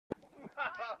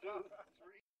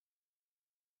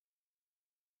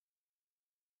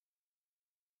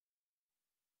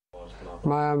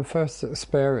My first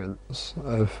experience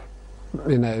of,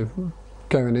 you know,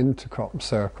 going into crop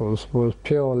circles was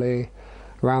purely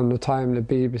around the time the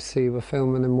BBC were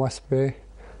filming in Westbury,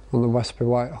 on the Westbury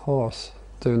White Horse,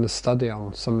 doing a study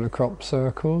on some of the crop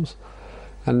circles.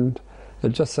 And it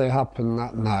just so happened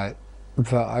that night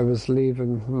that I was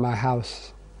leaving my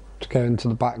house to go into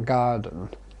the back garden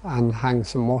and hang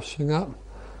some washing up.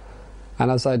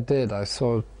 And as I did, I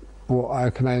saw what I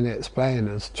can only explain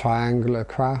as triangular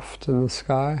craft in the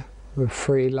sky with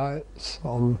 3 lights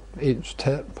on each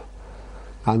tip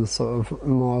and sort of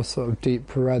more sort of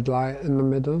deep red light in the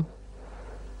middle.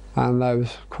 And I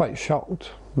was quite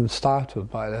shocked and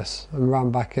startled by this and ran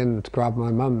back in to grab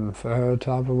my mum for her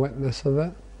to have a witness of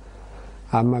it.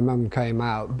 And my mum came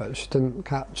out, but she didn't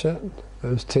catch it. It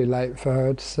was too late for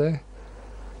her to see.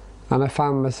 And I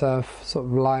found myself sort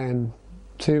of lying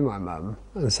to my mum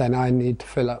and saying I need to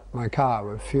fill up my car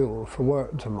with fuel for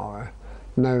work tomorrow,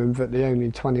 knowing that the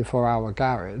only 24-hour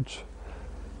garage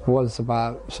was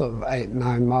about sort of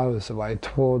 8-9 miles away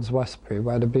towards Westbury,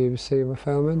 where the BBC were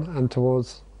filming, and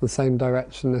towards the same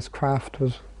direction this craft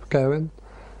was going.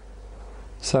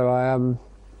 So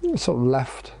I sort of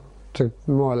left to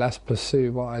more or less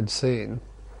pursue what I'd seen,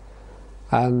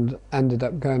 and ended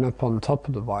up going up on top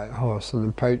of the White Horse and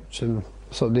approaching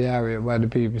sort of the area where the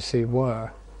BBC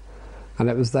were. And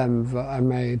it was then that I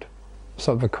made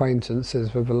sort of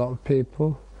acquaintances with a lot of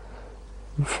people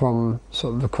from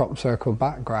sort of the crop circle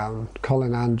background,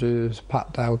 Colin Andrews,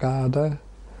 Pat Delgado,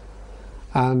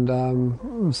 and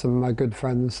some of my good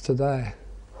friends today.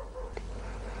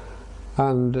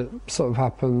 And it sort of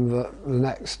happened that the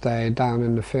next day down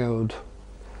in the field,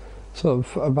 sort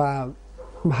of about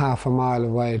half a mile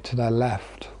away to their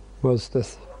left, was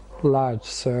this large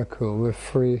circle with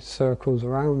 3 circles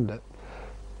around it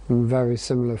in very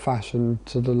similar fashion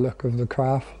to the look of the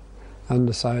craft,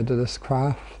 underside of this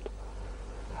craft.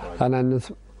 And then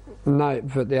the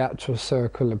night that the actual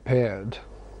circle appeared,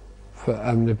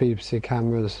 that the BBC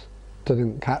cameras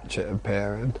didn't catch it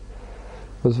appearing,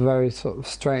 was a very sort of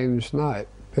strange night,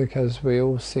 because we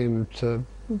all seemed to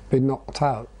be knocked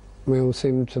out. We all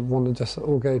seemed to want to just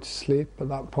all go to sleep at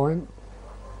that point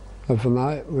of the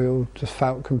night. We all just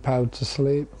felt compelled to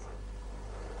sleep,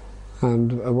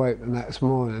 and awoke the next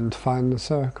morning to find the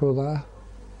circle there.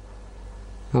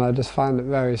 And I just found it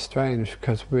very strange,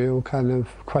 because we all kind of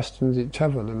questioned each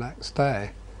other the next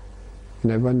day.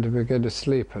 You know, when did we go to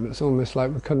sleep? And it's almost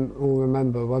like we couldn't all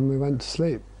remember when we went to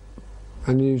sleep.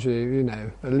 And usually, you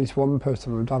know, at least one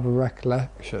person would have a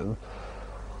recollection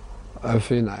of,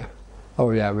 you know, oh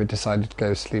yeah, we decided to go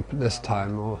to sleep at this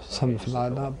time or something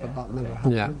like that, but that never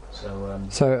happened. Yeah.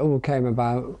 So it all came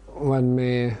about when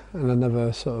me and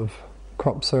another sort of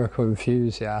crop circle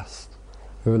enthusiast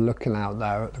who were looking out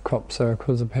there at the crop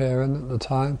circles appearing at the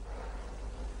time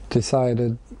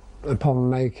decided, upon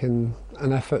making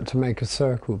an effort to make a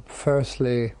circle,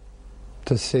 firstly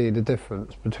to see the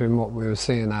difference between what we were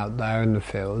seeing out there in the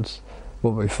fields,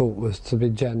 what we thought was to be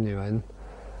genuine,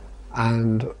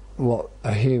 and what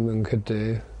a human could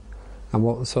do, and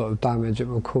what sort of damage it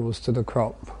would cause to the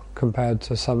crop compared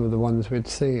to some of the ones we'd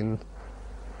seen.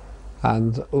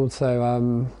 And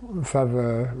also for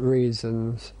other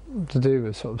reasons to do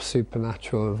with sort of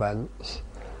supernatural events,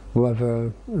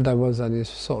 whether there was any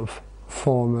sort of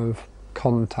form of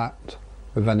contact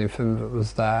with anything that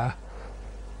was there,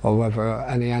 or whether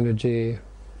any energy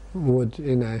would,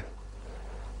 you know,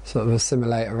 sort of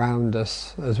assimilate around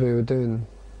us as we were doing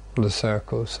the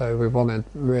circle. So we wanted,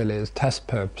 really as test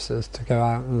purposes, to go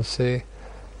out and see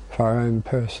for our own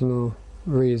personal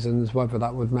reasons whether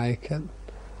that would make it.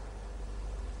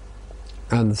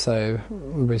 And so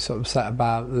we sort of set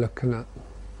about looking at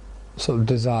sort of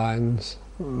designs,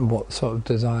 what sort of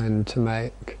design to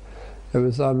make. It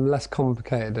was less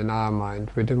complicated in our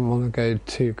mind. We didn't want to go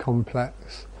too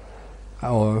complex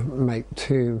or make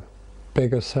too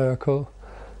big a circle,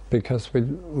 because we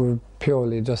were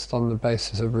purely just on the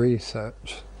basis of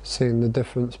research, seeing the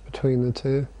difference between the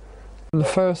two. The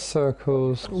first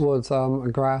circles was a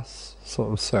grass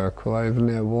sort of circle over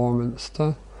near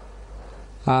Warminster,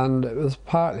 and it was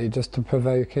partly just to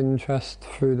provoke interest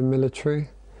through the military,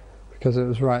 because it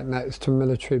was right next to a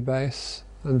military base,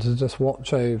 and to just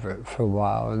watch over it for a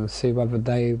while and see whether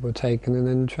they were taking an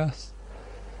interest.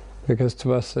 Because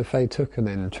to us, if they took an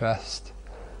interest,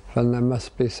 then there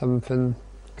must be something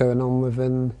going on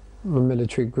within the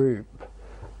military group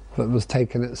that was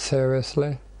taking it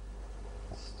seriously.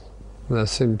 There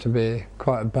seemed to be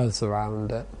quite a buzz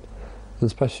around it,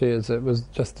 especially as it was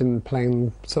just in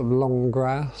plain sort of long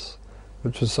grass,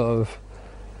 which was sort of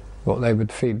what they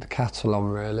would feed the cattle on,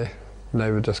 really. And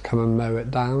they would just come and mow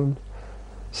it down.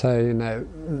 So, you know,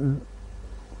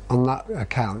 on that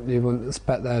account, you wouldn't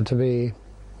expect there to be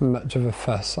much of a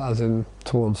fuss, as in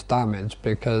towards damage,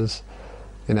 because,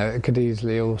 you know, it could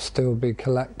easily all still be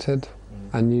collected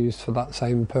and used for that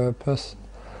same purpose.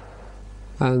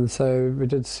 And so we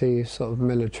did see sort of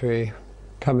military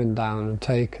coming down and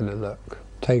taking a look,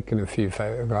 taking a few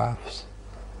photographs.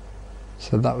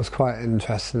 So that was quite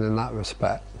interesting in that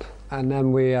respect. And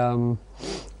then we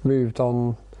moved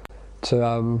on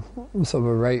to sort of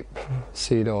a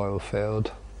rapeseed oil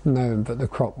field, knowing that the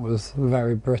crop was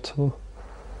very brittle.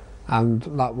 And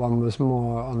that one was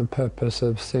more on the purpose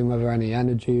of seeing whether any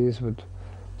energies would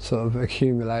sort of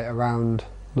accumulate around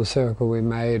the circle we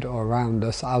made or around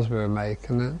us as we were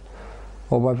making it,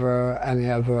 or whether any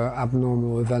other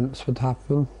abnormal events would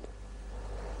happen.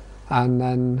 And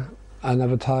then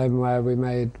another time where we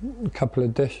made a couple of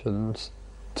additions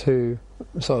to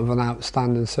sort of an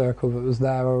outstanding circle that was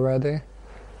there already,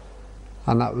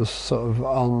 and that was sort of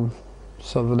on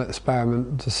sort of an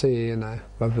experiment to see, you know,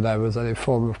 whether there was any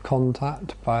form of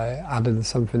contact by adding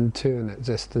something to an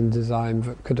existing design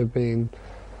that could have been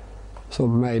sort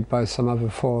of made by some other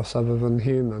force other than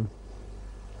human.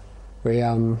 We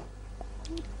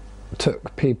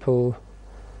took people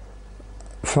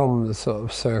from the sort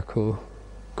of circle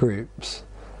groups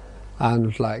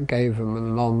and like gave them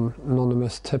an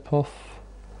anonymous tip-off,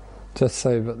 just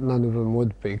so that none of them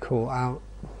would be caught out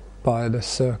by the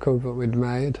circle that we'd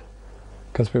made,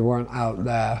 because we weren't out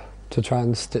there to try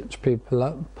and stitch people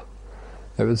up.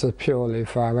 It was purely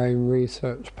for our own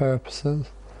research purposes.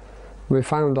 We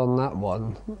found on that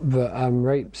one that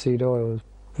rapeseed oil is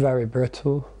very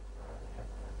brittle,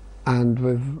 and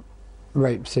with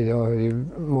rapeseed oil you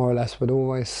more or less would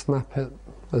always snap it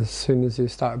as soon as you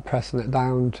started pressing it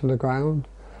down to the ground.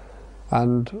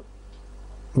 And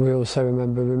we also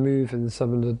remember removing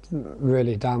some of the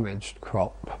really damaged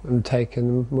crop and taking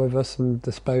them with us and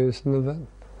disposing of it.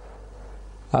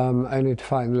 Only to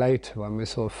find later, when we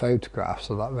saw photographs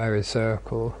of that very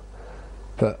circle,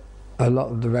 that a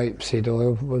lot of the rapeseed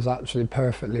oil was actually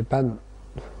perfectly bent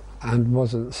and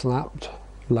wasn't snapped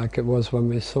like it was when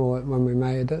we saw it when we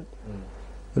made it,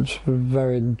 which was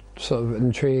very sort of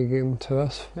intriguing to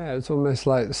us. Yeah, it's almost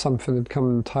like something had come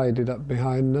and tidied up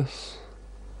behind us,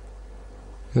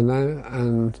 you know,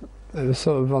 and it was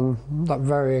sort of on that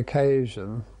very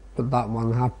occasion that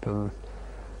one happened,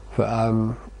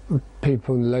 that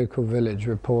people in the local village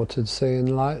reported seeing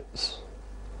lights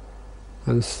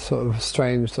and sort of a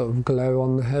strange sort of glow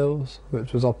on the hills,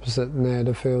 which was opposite near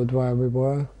the field where we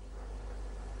were.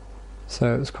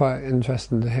 So it was quite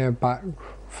interesting to hear back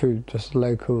through just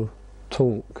local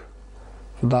talk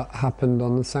that happened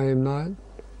on the same night.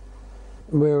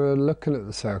 We were looking at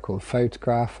the circle,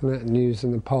 photographing it and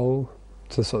using the pole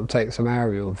to sort of take some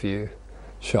aerial view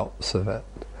shots of it.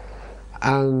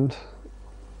 And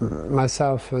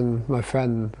myself and my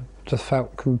friend just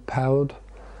felt compelled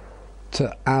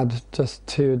to add just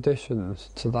 2 additions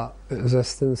to that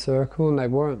existing circle, and they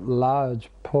weren't large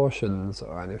portions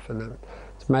or anything.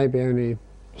 It's maybe only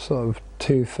sort of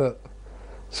 2 foot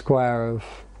square of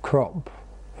crop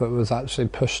that was actually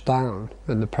pushed down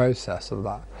in the process of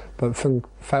that, but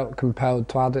felt compelled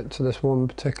to add it to this one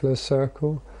particular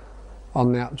circle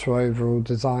on the actual overall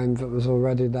design that was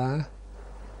already there.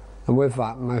 And with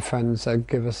that, my friend said,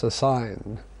 give us a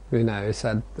sign. You know, he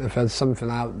said, if there's something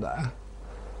out there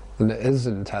and it is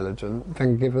intelligent,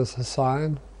 then give us a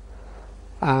sign.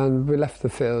 And we left the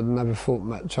field and never thought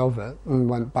much of it, and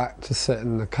went back to sit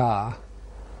in the car.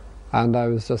 And I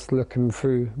was just looking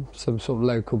through some sort of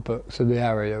local books in the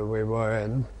area we were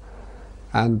in,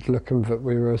 and looking that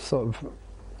we were sort of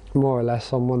more or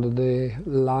less on one of the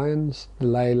lines, the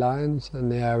ley lines in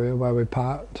the area where we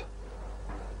parked.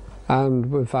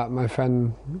 And with that, my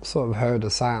friend sort of heard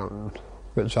a sound,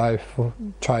 which I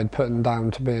tried putting down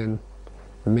to being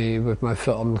me with my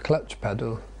foot on the clutch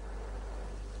pedal.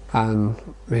 And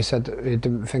he said he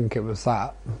didn't think it was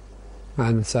that.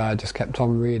 And so I just kept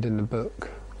on reading the book.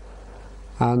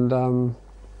 And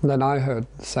then I heard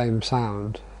the same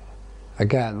sound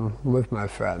again with my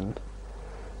friend.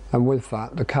 And with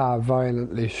that, the car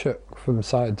violently shook from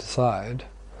side to side,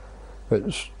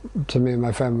 which to me and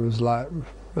my friend was like,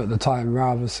 at the time,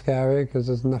 rather scary, because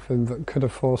there's nothing that could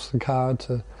have forced the car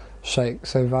to shake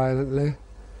so violently.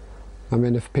 I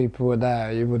mean, if people were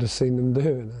there, you would have seen them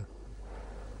doing it.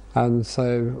 And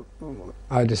so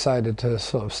I decided to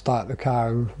sort of start the car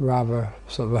in rather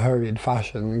sort of a hurried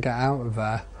fashion and get out of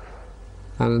there.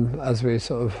 And as we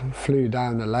sort of flew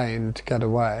down the lane to get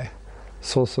away,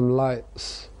 saw some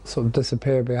lights sort of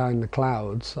disappear behind the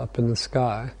clouds up in the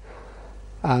sky,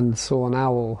 and saw an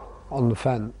owl on the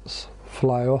fence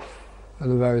fly off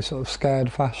in a very sort of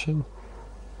scared fashion.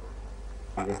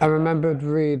 I remembered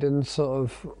reading sort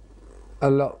of a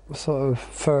lot sort of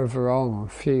further on, a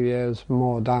few years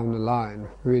more down the line,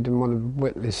 reading one of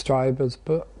Whitley Strieber's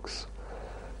books,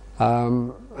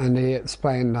 and he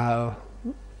explained how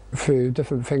through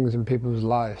different things in people's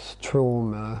lives,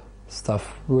 trauma,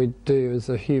 stuff, we do as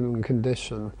a human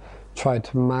condition try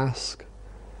to mask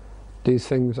these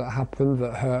things that happen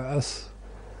that hurt us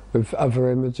with other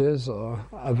images or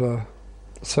other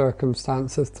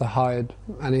circumstances to hide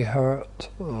any hurt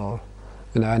or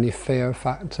any fear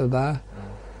factor there.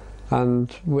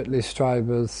 And Whitley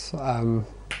Strieber's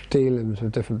dealings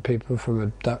with different people from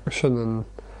abduction and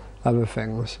other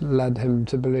things led him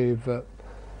to believe that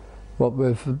what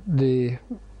with the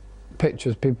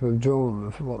pictures people have drawn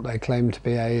of what they claim to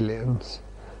be aliens,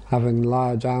 having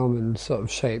large almond sort of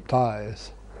shaped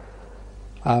eyes,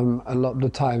 a lot of the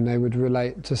time they would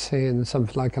relate to seeing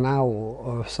something like an owl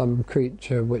or some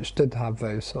creature which did have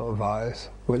those sort of eyes,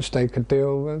 which they could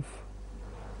deal with.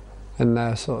 In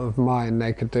their sort of mind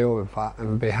they could deal with that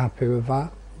and be happy with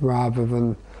that, rather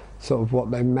than sort of what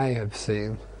they may have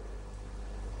seen.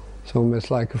 It's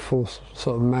almost like a false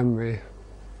sort of memory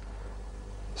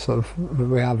sort of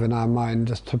we have in our mind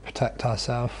just to protect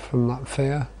ourselves from that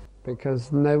fear.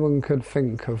 Because no one could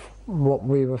think of what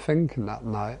we were thinking that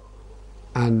night.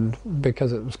 And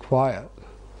because it was quiet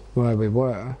where we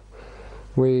were,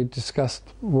 we discussed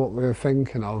what we were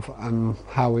thinking of and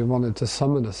how we wanted to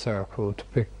summon a circle to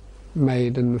be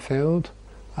made in the field,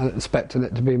 and expecting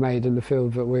it to be made in the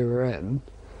field that we were in.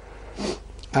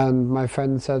 And my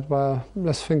friend said, well,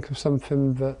 let's think of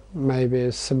something that maybe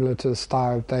is similar to the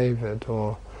Star of David,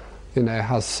 or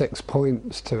has 6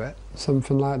 points to it,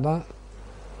 something like that.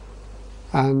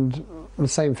 And the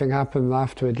same thing happened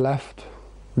after we'd left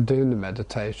doing the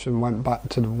meditation, went back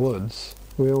to the woods.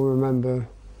 We all remember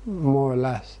more or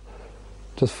less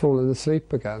just falling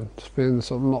asleep again, just being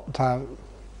sort of knocked out,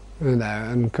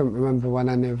 and couldn't remember when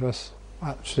any of us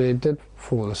actually did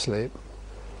fall asleep.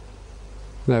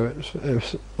 It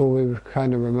was all we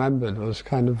kind of remembered was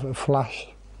kind of a flash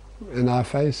in our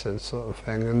faces sort of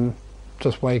thing, and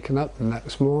just waking up the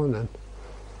next morning.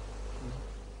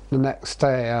 The next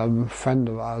day, a friend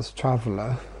of ours,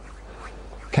 Traveller,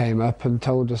 came up and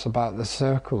told us about the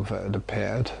circle that had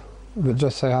appeared, that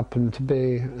just so happened to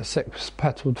be a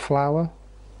 6-petaled flower.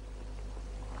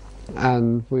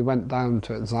 And we went down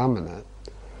to examine it,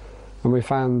 and we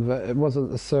found that it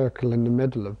wasn't the circle in the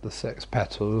middle of the 6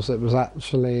 petals, it was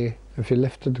actually, if you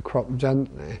lifted the crop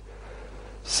gently,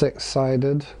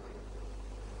 6-sided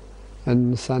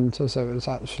in the centre, so it was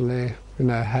actually,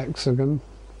 a hexagon.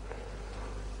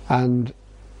 And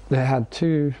they had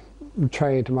 2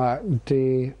 trademark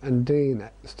D and D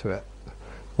next to it,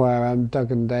 where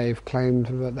Doug and Dave claimed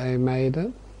that they made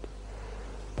it.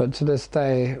 But to this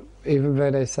day, even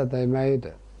though they said they made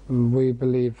it, we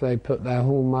believe they put their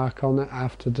hallmark on it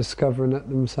after discovering it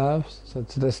themselves. So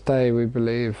to this day we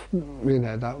believe,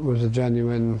 that was a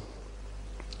genuine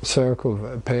circle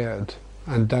that appeared.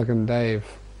 And Doug and Dave,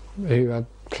 who had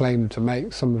claimed to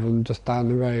make some of them just down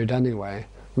the road anyway,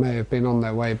 may have been on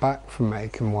their way back from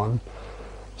making one,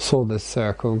 saw this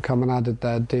circle and come and added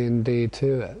their D&D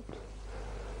to it.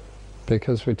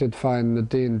 Because we did find the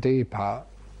D&D part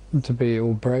to be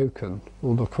all broken,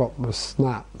 all the crop was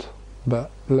snapped,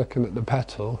 but looking at the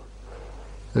petal,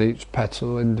 and each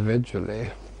petal individually,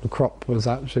 the crop was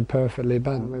actually perfectly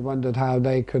bent. We wondered how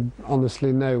they could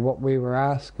honestly know what we were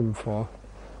asking for.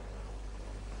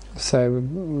 So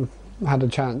we had a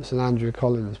chance in Andrew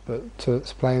Collins' book to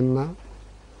explain that.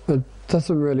 It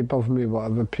doesn't really bother me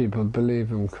what other people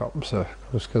believe in crop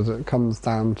circles, because it comes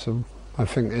down to, I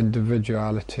think,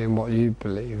 individuality and what you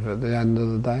believe at the end of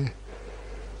the day.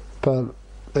 But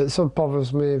it sort of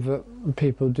bothers me that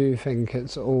people do think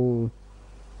it's all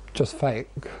just fake,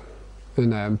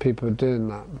 and people are doing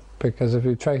that. Because if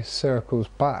you trace circles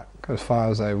back as far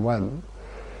as they went,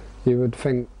 you would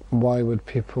think, why would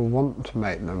people want to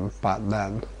make them back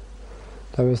then?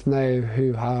 There was no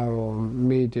hoo-ha or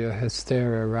media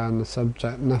hysteria around the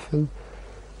subject, nothing.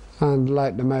 And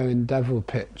like the Moen Devil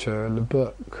picture in the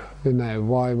book,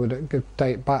 why would it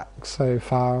date back so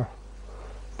far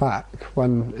back,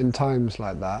 when in times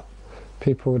like that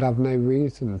people would have no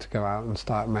reason to go out and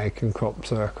start making crop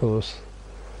circles.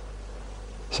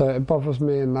 So it bothers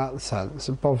me in that sense.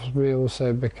 It bothers me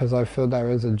also because I feel there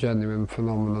is a genuine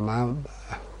phenomenon out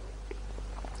there.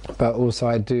 But also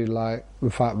I do like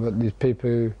the fact that these people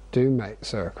who do make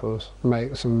circles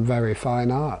make some very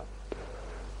fine art.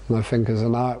 And I think as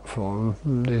an art form,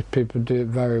 these people do it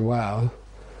very well.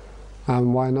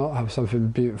 And why not have something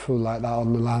beautiful like that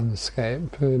on the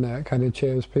landscape? You know, it kind of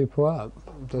cheers people up.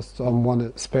 Just on one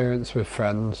experience with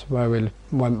friends where we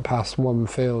went past one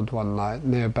field one night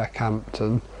near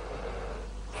Beckhampton.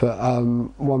 But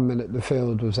 1 minute the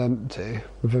field was empty.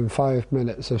 Within 5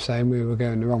 minutes of saying we were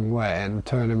going the wrong way and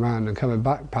turning around and coming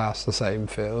back past the same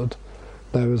field,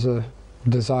 there was a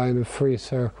design of 3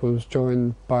 circles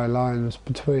joined by lines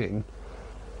between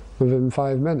within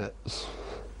 5 minutes.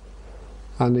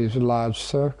 And these were large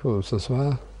circles as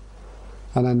well.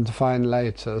 And then to find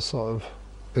later, sort of,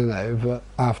 you know, that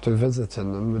after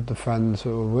visiting them with the friends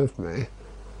who were with me,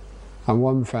 and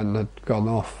one friend had gone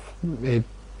off, he'd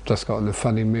just got in a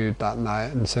funny mood that night,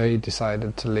 and so he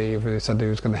decided to leave, and he said he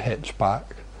was going to hitch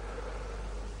back.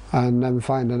 And then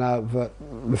finding out that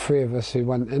the 3 of us who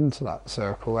went into that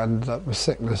circle ended up with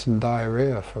sickness and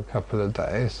diarrhoea for a couple of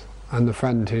days, and the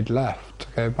friend who'd left to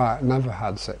go back never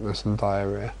had sickness and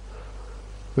diarrhoea,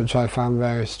 which I found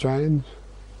very strange.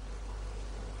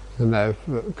 You know,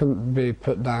 it couldn't be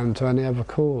put down to any other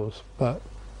cause, but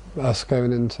us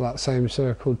going into that same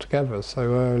circle together so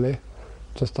early,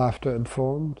 just after it had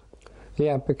formed.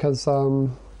 Yeah, because it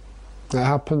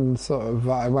happened sort of,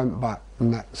 I went back the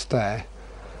next day,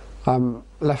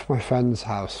 left my friend's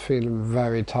house feeling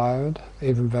very tired,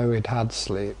 even though we'd had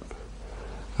sleep.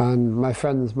 And my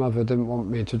friend's mother didn't want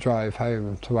me to drive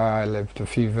home to where I lived a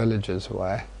few villages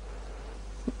away.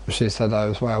 She said I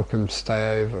was welcome to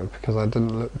stay over because I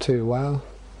didn't look too well.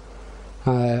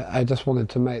 I just wanted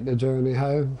to make the journey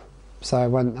home, so I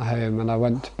went home and I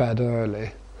went to bed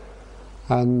early.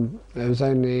 And it was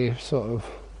only sort of,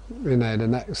 you know, the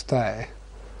next day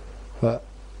that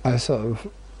I sort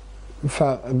of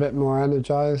felt a bit more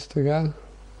energised again.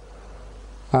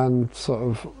 And sort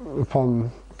of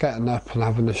upon getting up and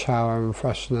having a shower and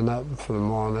freshening up for the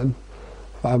morning,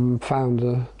 I found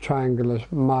a triangular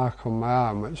mark on my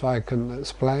arm which I couldn't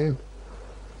explain,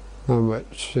 and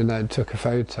which, you know, took a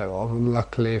photo of, and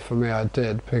luckily for me I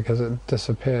did, because it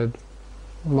disappeared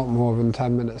not more than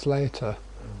 10 minutes later.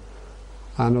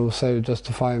 And also just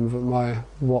to find that my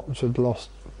watch had lost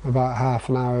about half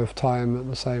an hour of time at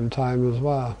the same time as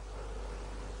well,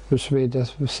 which to me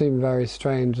just seemed very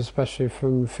strange, especially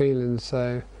from feeling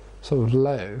so sort of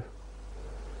low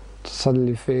to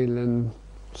suddenly feeling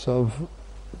sort of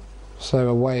so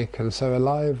awake and so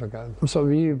alive again. Sort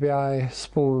of UBI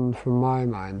spawned from my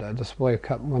mind. I just woke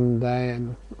up one day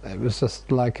and it was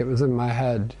just like it was in my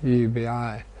head, UBI.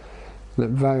 And it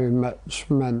very much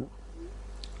meant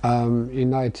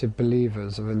United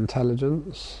Believers of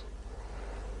Intelligence.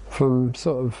 From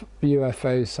sort of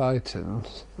UFO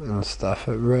sightings and stuff,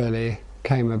 it really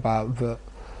came about that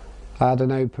I had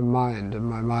an open mind, and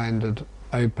my mind had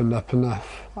opened up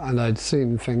enough, and I'd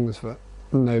seen things that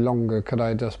no longer could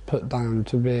I just put down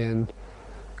to being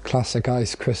classic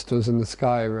ice crystals in the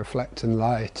sky reflecting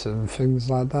light and things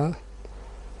like that.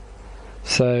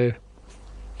 So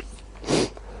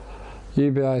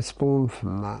UBI spawned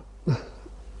from that.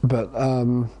 But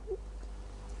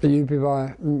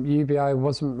UBI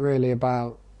wasn't really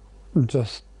about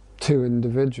just 2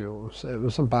 individuals. It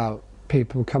was about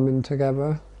people coming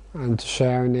together and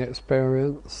sharing the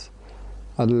experience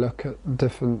and look at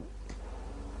different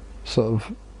sort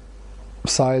of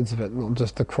sides of it, not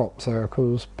just the crop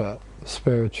circles, but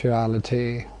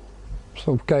spirituality,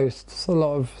 sort of ghosts, a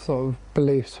lot of sort of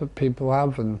beliefs that people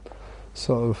have in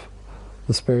sort of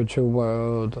the spiritual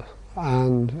world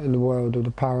and in the world of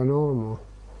the paranormal.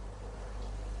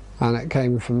 And it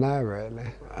came from there,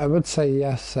 really. I would say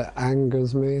yes, it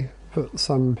angers me that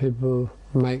some people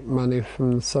make money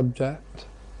from the subject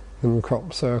in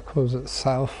crop circles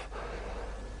itself.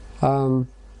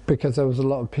 Because there was a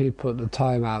lot of people at the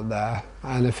time out there,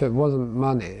 and if it wasn't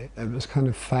money, it was kind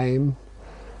of fame,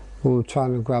 or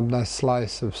trying to grab their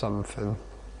slice of something,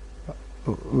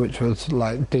 which was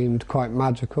like deemed quite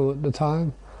magical at the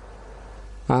time.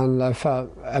 And I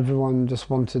felt everyone just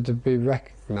wanted to be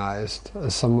recognised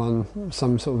as some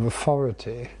sort of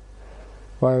authority,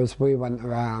 whereas we went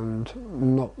around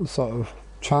not sort of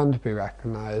trying to be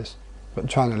recognised, but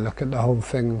trying to look at the whole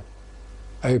thing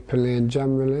openly and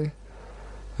generally.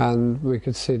 And we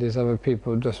could see these other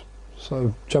people just sort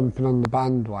of jumping on the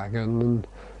bandwagon and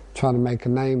trying to make a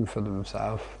name for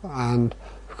themselves, and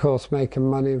of course making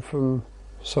money from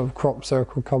sort of crop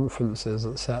circle conferences,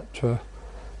 etc.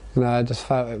 You know, I just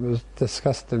felt it was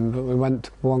disgusting. But we went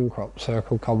to one crop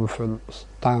circle conference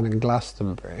down in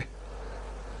Glastonbury,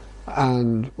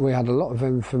 and we had a lot of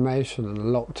information and a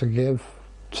lot to give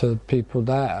to people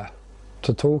there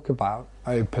to talk about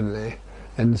openly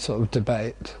in sort of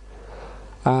debate.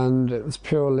 And it was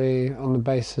purely on the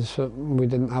basis that we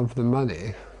didn't have the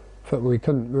money, that we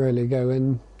couldn't really go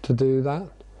in to do that.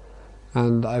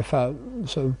 And I felt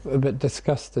sort of a bit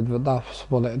disgusted that that's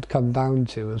what it had come down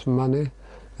to, was money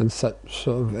and such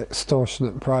sort of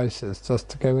extortionate prices just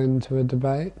to go into a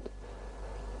debate.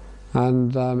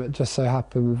 And it just so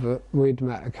happened that we'd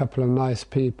met a couple of nice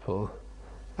people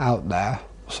out there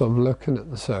sort of looking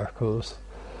at the circles,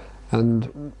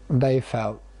 and they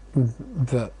felt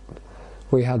that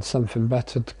we had something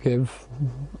better to give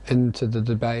into the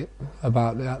debate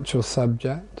about the actual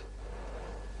subject,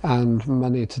 and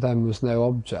money to them was no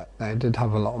object. They did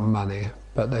have a lot of money,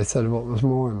 but they said what was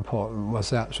more important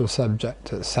was the actual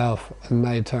subject itself, and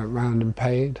they turned round and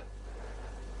paid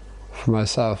for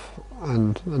myself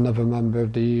and another member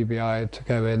of the UBI to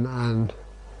go in and,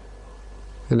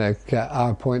 you know, get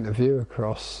our point of view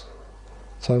across.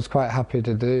 So I was quite happy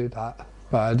to do that,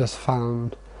 but I just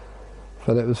found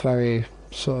that it was very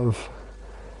sort of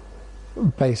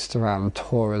based around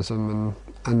tourism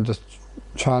and just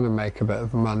trying to make a bit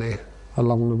of money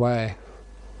along the way.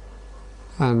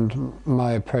 And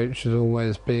my approach has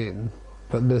always been,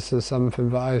 but this is something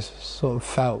that I sort of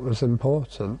felt was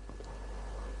important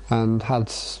and had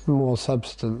more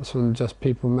substance than just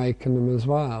people making them as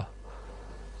well.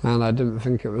 And I didn't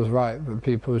think it was right that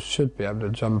people should be able to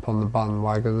jump on the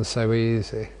bandwagon so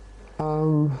easy.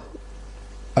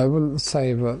 I wouldn't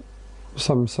say that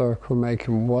some circle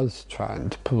making was trying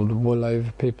to pull the wool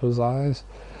over people's eyes,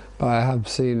 but I have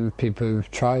seen people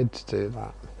who've tried to do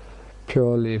that,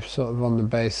 purely sort of on the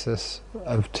basis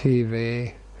of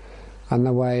TV and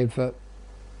the way that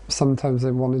sometimes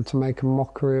they wanted to make a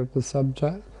mockery of the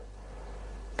subject.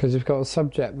 Because you've got a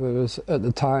subject that was, at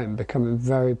the time, becoming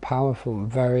very powerful,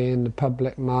 very in the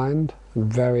public mind,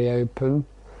 and very open.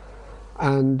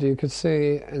 And you could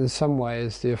see, in some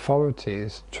ways, the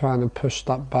authorities trying to push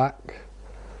that back,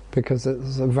 because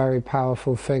it's a very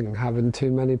powerful thing, having too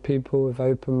many people with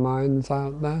open minds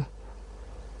out there.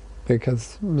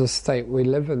 Because the state we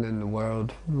live in the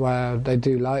world, where they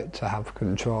do like to have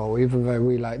control, even though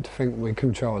we like to think we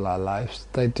control our lives,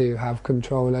 they do have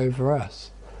control over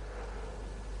us.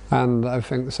 And I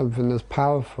think something as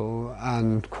powerful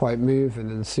and quite moving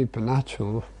and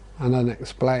supernatural and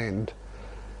unexplained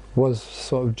was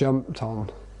sort of jumped on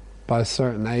by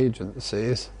certain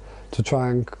agencies to try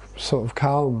and sort of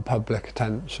calm public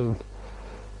attention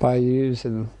by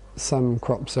using some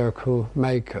crop circle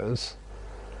makers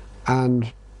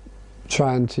and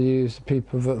trying to use the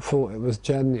people that thought it was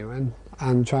genuine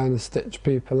and trying to stitch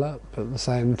people up at the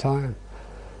same time.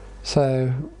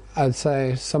 So I'd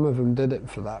say some of them did it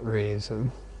for that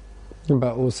reason,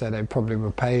 but also they probably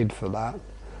were paid for that.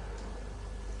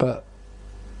 But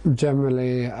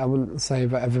generally, I wouldn't say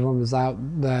that everyone was out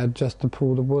there just to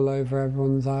pull the wool over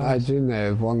everyone's eyes. I do know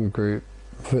of one group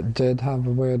that did have a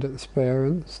weird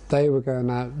experience. They were going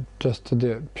out just to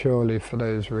do it purely for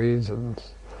those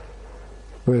reasons.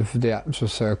 With the actual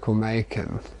circle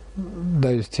making,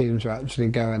 those teams were actually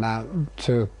going out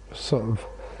to sort of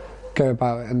go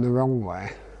about it in the wrong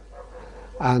way.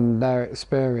 And their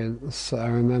experience, I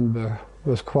remember,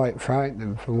 was quite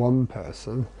frightening for one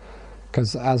person,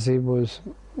 because as he was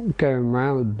going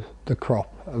round the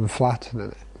crop and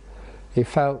flattening it, he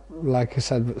felt, like he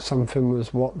said, that something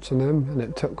was watching him, and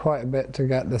it took quite a bit to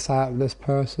get this out of this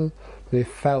person, but he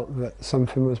felt that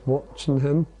something was watching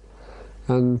him.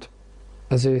 And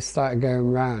as he started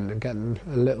going round and getting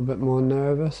a little bit more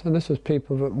nervous, and this was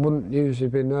people that wouldn't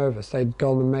usually be nervous, they'd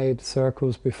gone and made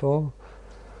circles before.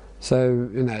 So,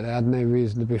 you know, they had no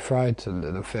reason to be frightened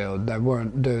in the field. They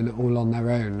weren't doing it all on their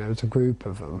own. There was a group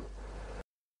of them.